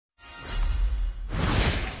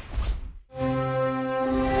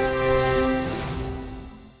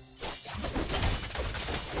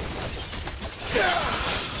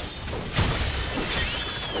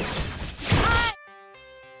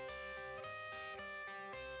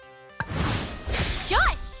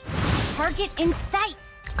target in sight.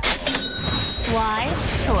 Wise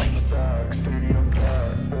choice.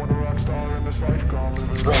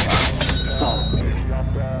 Follow me.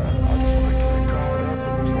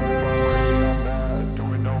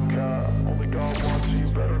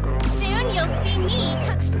 Soon you'll see me.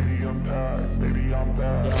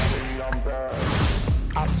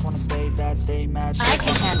 I just wanna stay bad, stay mad. I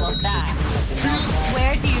can handle that.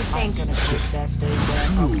 Where do you think? Gonna shit that, stay bad.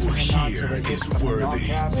 Who here is worthy? I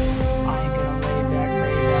ain't gonna lay back,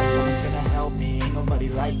 pray that someone's gonna help me. Ain't nobody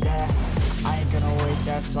like that. I ain't gonna wait,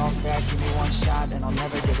 that's all fact. Give me one shot and I'll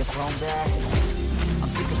never get it thrown back. I'm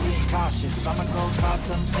sick of being cautious. I'ma go cause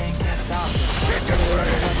something, can't stop it.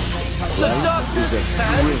 The darkness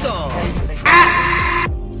has gone.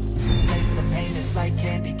 Taste the pain, it's like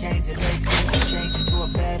candy canes. It makes me change into a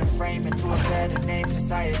better frame, into a better name.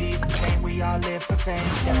 Society's insane, we all live for fame.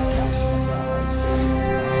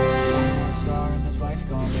 Star in this life,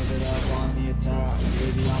 gon' live it up on the attack.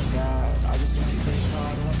 Baby, I'm bad. I just wanna stay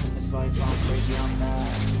caught up in this life. I'm crazy, I'm mad.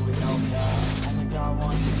 Do it no cap. Only got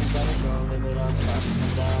one, you better go live it up. Faster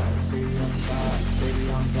than that. Baby, I'm bad. Baby,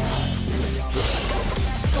 I'm bad. Baby, I'm bad.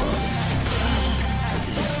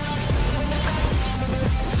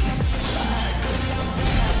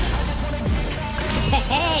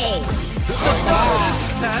 Hey! The darkness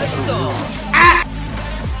has gone.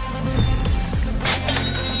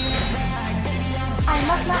 I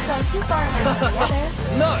must not go too far away from the other.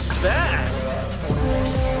 Not bad.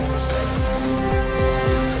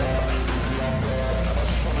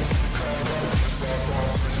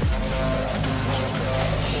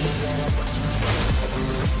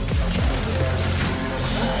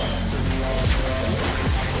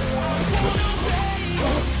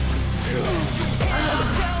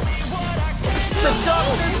 The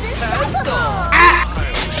darkness has gone.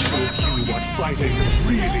 I'll show you what fighting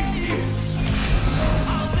really is.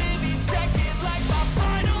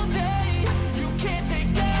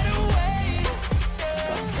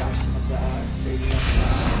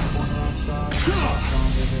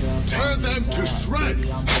 Tear them to shreds!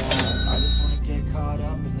 I just wanna get caught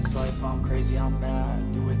up in this life. I'm crazy, I'm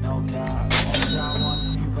mad. Do it no cap. Only got one,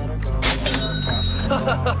 so you better go live it up. Cash in the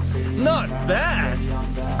box. Baby, I'm Not bad. bad. Baby,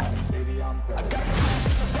 I'm bad. Baby, I'm bad.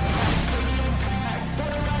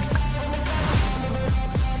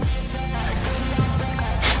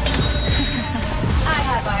 I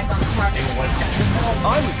have eyes on the target. I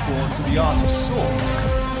was born for the art of sword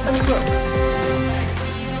and romance.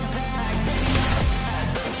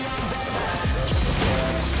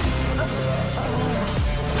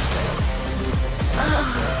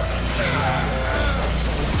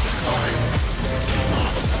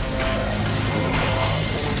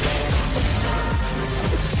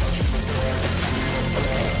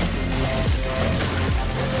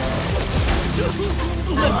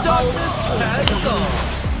 The darkness has gone.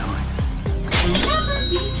 Never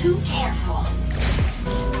be too careful.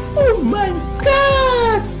 Oh my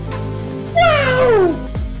god! Wow!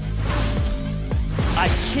 I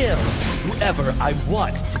kill whoever I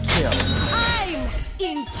want to kill. I'm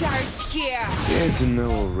in charge here. There's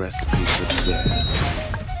no recipe for death.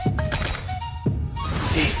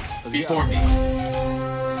 Before me.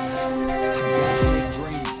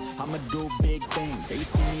 I'ma do big things. They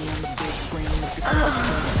see me on the big screen. Look at something.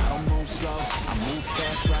 I don't move slow. I move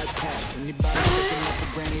fast, right past anybody taking up for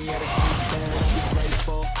granted. Yeah, that's me bad. I'm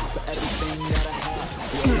grateful for everything that I have.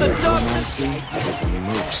 The darkness. Has any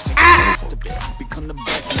moves to Become the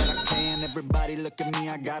best that I can. Everybody look at me,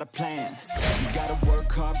 I got a plan. You gotta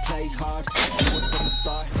work hard, play hard. Do it from the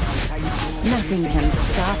start. That's how you do it. Nothing can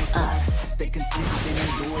stop us. Stay consistent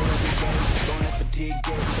and do it every day. Don't let fatigue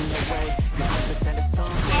get in your way. 'Cause never said it's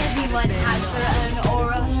something. Everyone has their own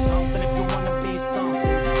aura. Something if you wanna be something.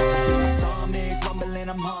 I can feel my stomach rumbling,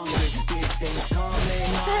 I'm hungry. Big things coming.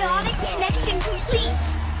 Psionic connection complete.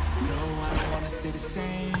 No, I don't wanna stay the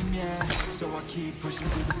same, yeah. So I keep pushing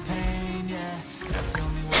through the pain, yeah. That's the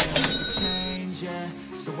only way to make a change, yeah.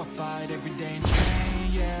 So I fight every day and train,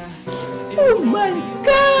 yeah. Oh my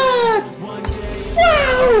god! One day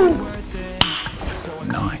Wow! worth it. So I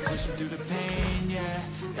keep pushing through the pain, yeah.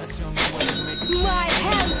 That's the only way to make a change. My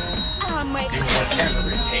hands are my Whatever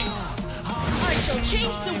it takes. I shall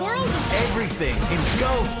change the world. Everything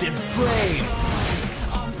engulfed in flames.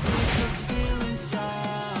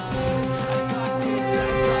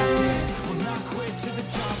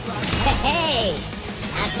 Hey,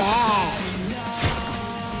 not bad.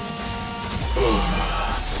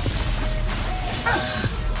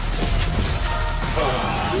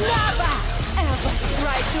 Never ever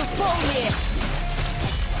try to fool me.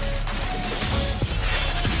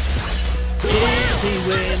 Easy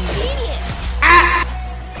win. Genius.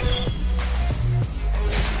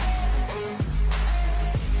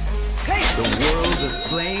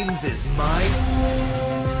 mine.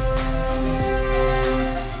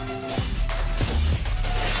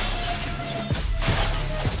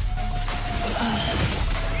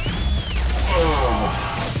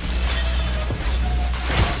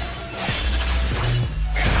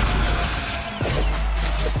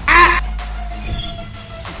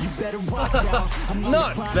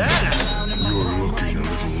 Not bad! You're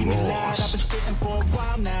looking a little lost.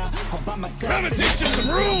 Gotta teach you some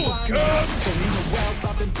rules, cubs!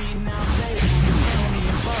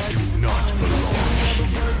 Do not belong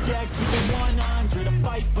here.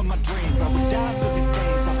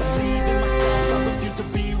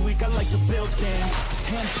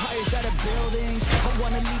 Empires out of buildings. I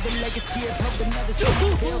wanna leave a legacy of helping others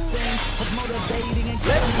feel things, of motivating and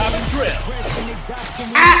let's have a drill.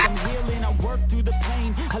 I'm healing, I work through the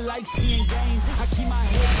pain. I like seeing gains. I keep my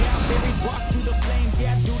head down, baby, walk through the flames.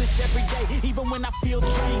 Yeah, I do this every day, even when I feel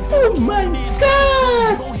drained. Oh my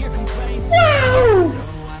god! You won't hear complaints. Wow! No,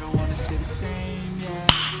 I don't wanna stay the same, yeah.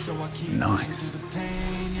 So I keep pushing through the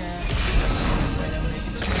pain, yeah.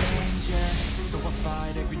 So I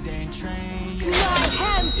fight every day and train,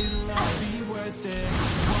 it'll all be worth it.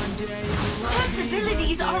 One day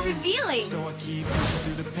Possibilities are revealing. so I keep pushing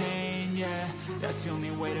through the pain, yeah. That's the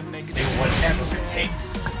only way to make it. Whatever it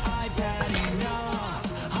takes. I've had enough.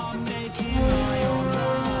 I'm making my own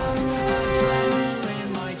luck.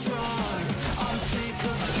 Adrenaline, my drug. I'm sick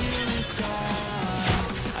of feeling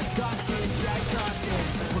stuck. I got this, yeah, I got this.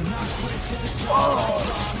 Will not quit till the top is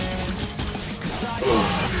coming. 'Cause I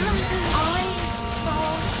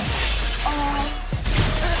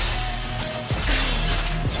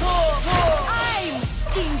I'm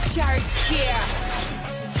in charge here.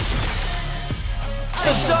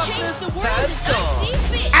 The darkness the world has as I dawned. see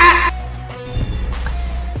fit.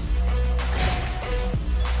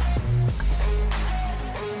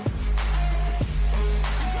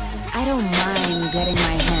 I don't mind getting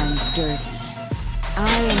my hands dirty. I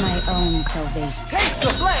am my own salvation. Taste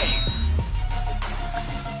the flame!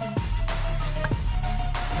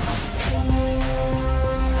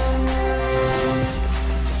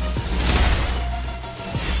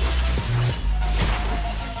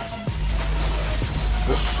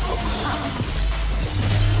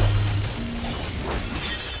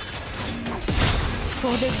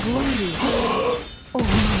 For the glory of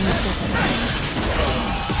my sister.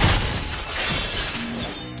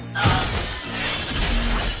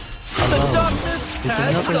 The darkness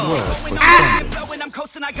has gone. when I'm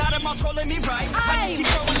coasting, I got 'em all trolling me right.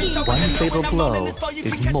 One fatal blow is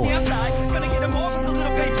more. Gonna get 'em all with a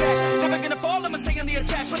little payback. Never gonna fall, I'ma stay on the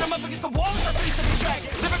attack. Put 'em up against the wall, I reach to the track.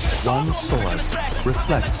 Never gonna stop, One sword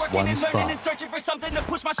reflects one and spot. learning and searching for something to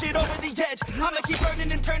push my shit over the edge. I'ma keep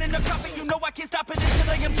burning and turning the profit. You know I can't stop it until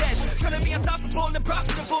I am dead. Gonna be unstoppable and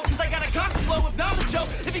profitable, cause I got a constant flow of knowledge, yo.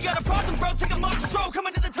 If you got a problem, bro, take 'em off the throw.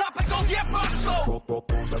 Coming to the top, I go, yeah, rock slow.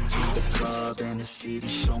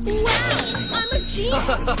 Wow, I'm a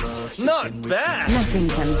genius. Not bad! Nothing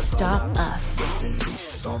can stop us.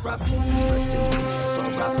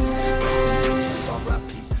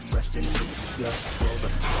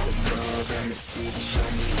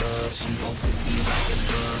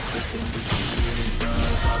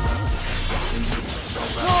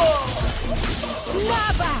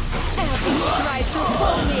 Lava! Every strive to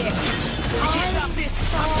pull me. Stop this,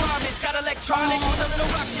 I promise. Got electronic with a little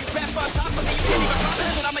rock shit wrapped on top of me. You can't even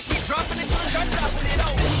process it, I'ma keep dropping it till I'm stopping it.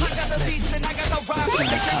 Oh, I got the beats and I got the rhymes. They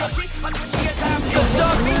say your cheek, I'm switching your time. The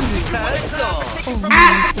darkness has gone.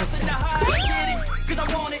 Cause I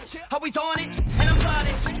want it, always on it, and I'm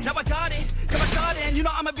plotting. Now I got it, come I got it, and you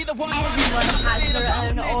know I'ma be the one. Everyone has their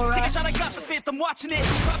own aura. Take a shot, I got the fifth, I'm watching it.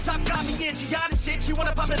 Crop top got me in, she got it shit. She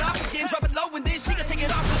wanna pop it off again, drop it low, and then she gon' take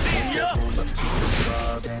it off again, yeah. Pull up to the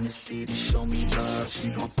club, and the city show me love. She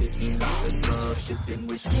gon' fit me like a glove, sipping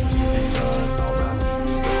whiskey, giving buzz. R.I.P.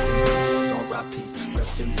 Rest in peace, R.I.P.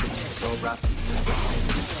 Rest in peace, R.I.P. Rest in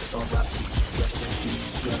peace, R.I.P. Rest in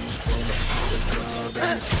peace, yeah. Pull up to the club,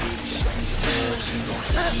 and the city show me love. She gon'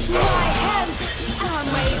 fit me like My hands are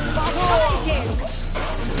made for fighting.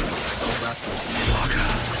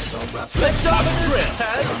 The darkness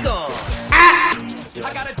has gone.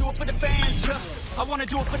 I gotta do it for the fans, yeah. I wanna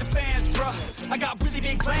do it for the fans, bruh. I got really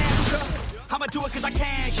big plans, yeah. I'ma do it cause I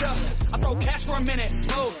can, yeah. I throw cash for a minute,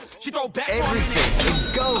 oh. She throw back for a minute. Everything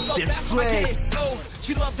engulfed in flame. Oh,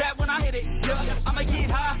 she love that when I hit it, yeah. I'ma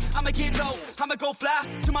get high, I'ma get low. I'ma go fly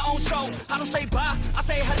to my own show. I don't say bye, I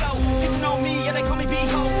say hello. Get to know me, yeah, they call me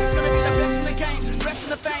B-Ho. Gonna be the best in the game, rest in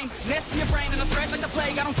the fame. Nest in your brain and I spread like the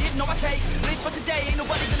plague. I don't give, no I take. Live for today, ain't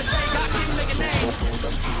nobody gonna say God didn't make a name. Pull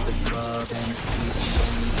up to the club and the city show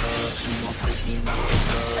me love.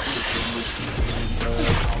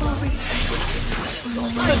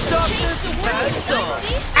 The darkness has gone.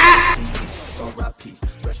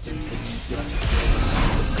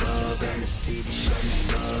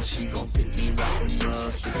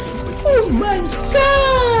 Oh my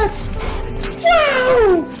god!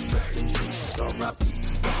 Wow!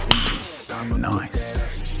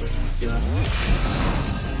 Nice.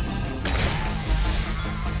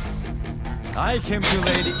 I came to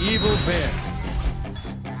lay the evil bare.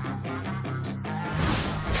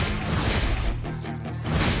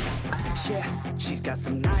 Yeah, she's got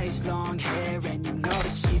some nice long hair, and you know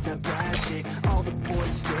that she's a bad chick. All the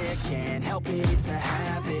boys stare, can't help it, it's a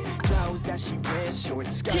habit. Clothes that she wears, short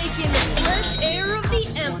skirts. Taking the fresh air of the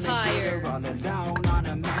Empire. All alone on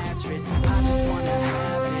a mattress. I just wanna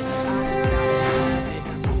have it, I just gotta have it.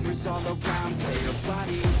 Rumors all around say her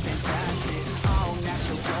body is fantastic. All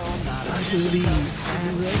natural, not a I believe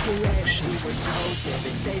in resurrection.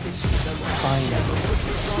 Finally.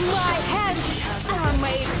 My hands are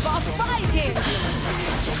made for fighting.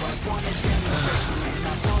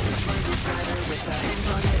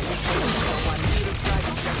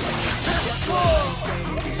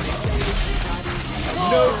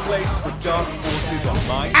 No place for dark forces on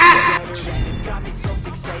my stage.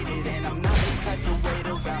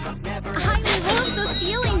 I love the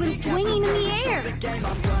feeling when swinging in the air.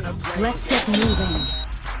 Let's get moving.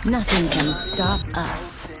 Nothing can stop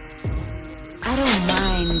us. I don't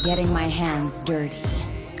mind getting my hands dirty.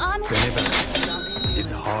 Benevolence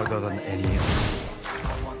is harder than any else.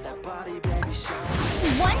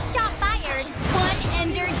 One shot fired, one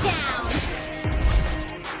ender down.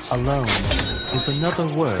 Alone is another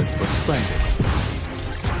word for splendid.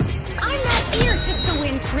 I'm not here just to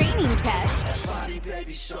win training tests.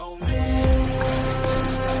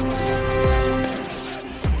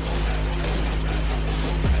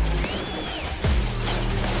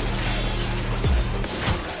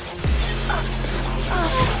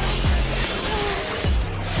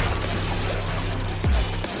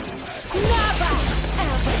 Never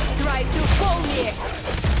ever try to fool me.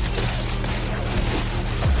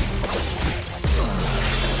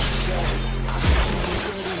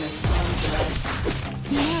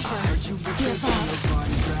 Never give up.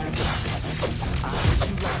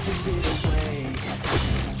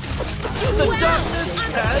 The darkness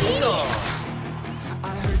has gone. I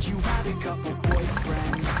heard you had a couple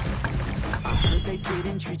boyfriends. I heard they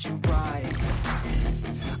didn't treat you right.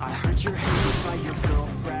 I heard you're hated by your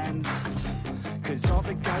girlfriends, 'cause all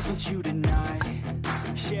the guys want you tonight.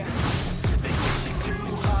 Yeah, they say she's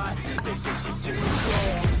too hot, they say she's too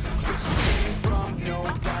cold. Where she came from,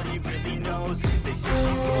 nobody really knows. They say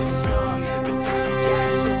she looks young, but say she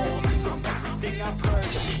gets old. From everything I've heard,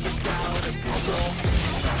 she is out of control.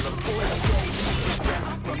 All the boys say she's sent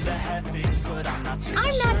from the heavens, but I'm not too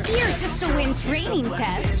I'm sure. not here just to win training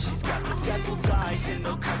tests. She's got the devil's eyes and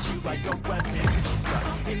they'll cut you like a weapon. She's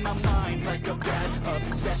stuck in my mind like a bad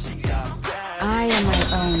obsession. Got bad. I am my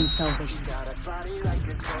own salvation. Got a body like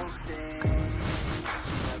a coating.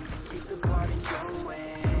 Keep the party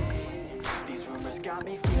going. These rumors got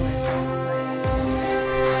me feeling lonely.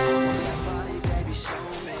 That body, baby, show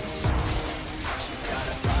me. She got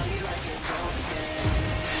a body like a coating.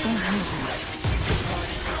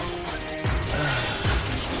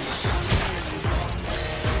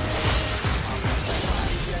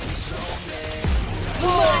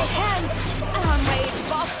 My hands are made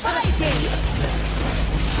for fighting.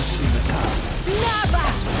 Never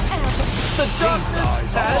ever. The darkness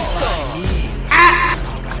has gone.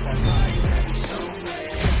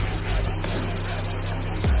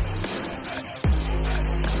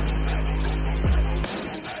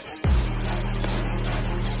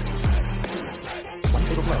 One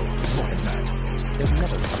little blow is more than that. There's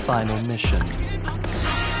never a final mission.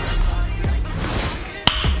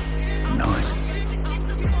 Nice.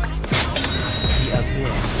 The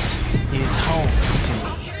abyss is home to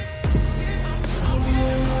me.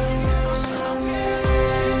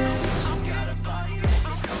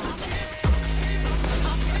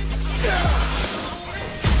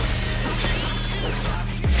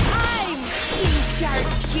 I'm in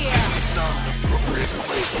charge here.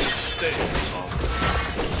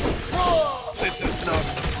 This is not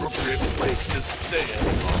an appropriate place to stay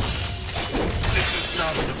anymore. This is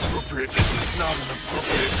not an appropriate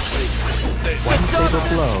place to stay. One fatal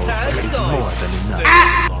blow has is gone. more than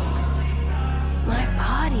enough. My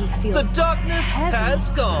body feels The darkness heavy. has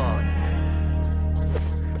gone.